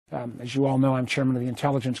As you all know, I'm chairman of the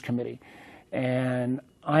Intelligence Committee, and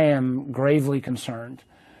I am gravely concerned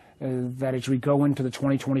that as we go into the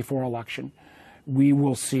 2024 election, we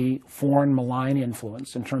will see foreign malign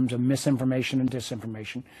influence in terms of misinformation and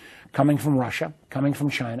disinformation coming from Russia, coming from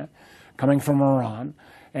China, coming from Iran,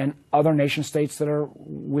 and other nation states that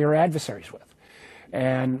we're adversaries with.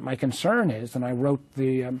 And my concern is, and I wrote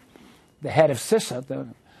the head of CISA, the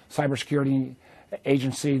cybersecurity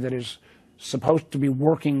agency that is supposed to be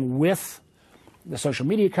working with the social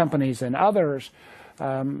media companies and others,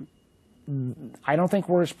 I don't think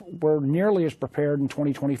we're nearly as prepared in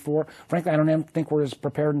 2024. Frankly, I don't even think we're as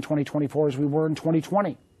prepared in 2024 as we were in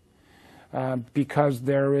 2020, because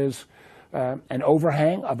there is an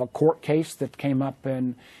overhang of a court case that came up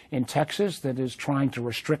in Texas that is trying to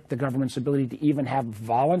restrict the government's ability to even have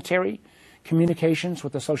voluntary communications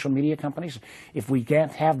with the social media companies. If we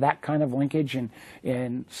can't have that kind of linkage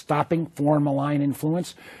in stopping foreign malign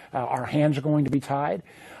influence, our hands are going to be tied.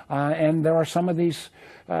 And there are some of these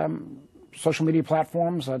social media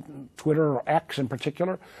platforms, Twitter or X in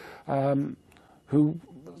particular, who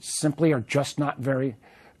simply are just not very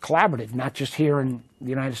collaborative, not just here in the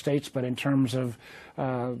United States, but in terms of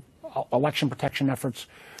election protection efforts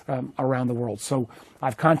around the world. So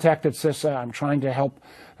I've contacted CISA. I'm trying to help.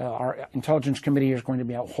 Our Intelligence Committee is going to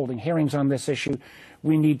be out holding hearings on this issue.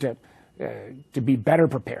 We need to be better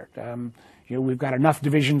prepared. We've got enough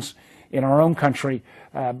divisions in our own country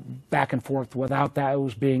back and forth without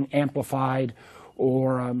those being amplified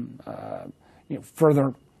or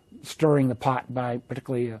further stirring the pot by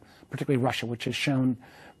particularly Russia, which has shown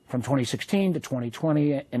from 2016 to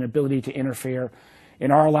 2020 an ability to interfere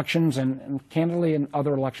in our elections and candidly in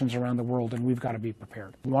other elections around the world, and we've got to be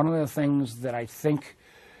prepared. One of the things that I think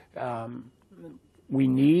we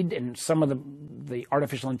need, and some of the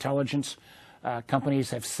artificial intelligence companies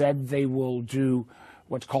have said they will do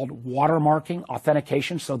what's called watermarking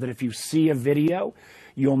authentication, so that if you see a video,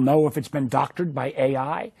 you'll know if it's been doctored by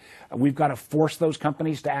AI. We've got to force those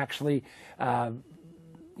companies to actually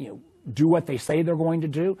do what they say they're going to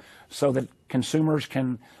do, so that consumers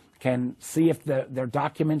can see if their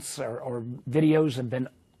documents or videos have been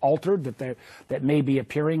altered, that may be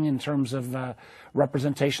appearing in terms of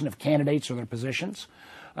representation of candidates or their positions.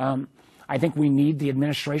 I think we need the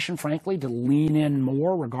administration, frankly, to lean in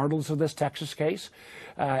more, regardless of this Texas case,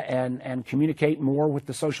 and communicate more with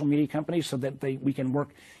the social media companies so that we can work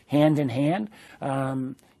hand in hand.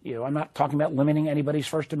 I'm not talking about limiting anybody's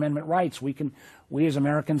First Amendment rights. We as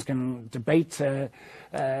Americans can debate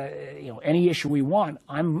any issue we want.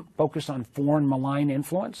 I'm focused on foreign malign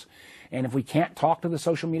influence. And if we can't talk to the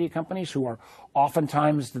social media companies, who are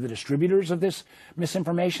oftentimes the distributors of this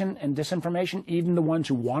misinformation and disinformation, even the ones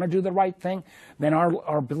who want to do the right thing, then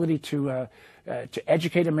our ability to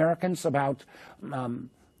educate Americans about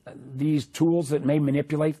these tools that may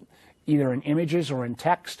manipulate either in images or in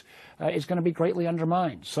text is going to be greatly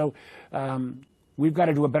undermined. So we've got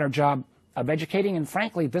to do a better job of educating. And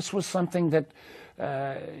frankly, this was something that,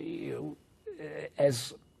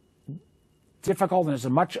 as difficult and as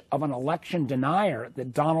much of an election denier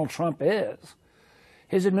that Donald Trump is,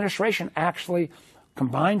 his administration actually,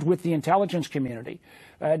 combined with the intelligence community,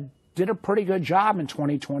 did a pretty good job in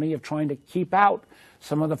 2020 of trying to keep out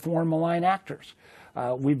some of the foreign malign actors.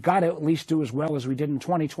 We've got to at least do as well as we did in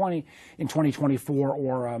 2020 in 2024,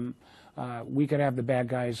 or we could have the bad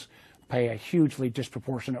guys play a hugely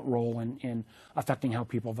disproportionate role in affecting how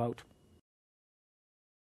people vote.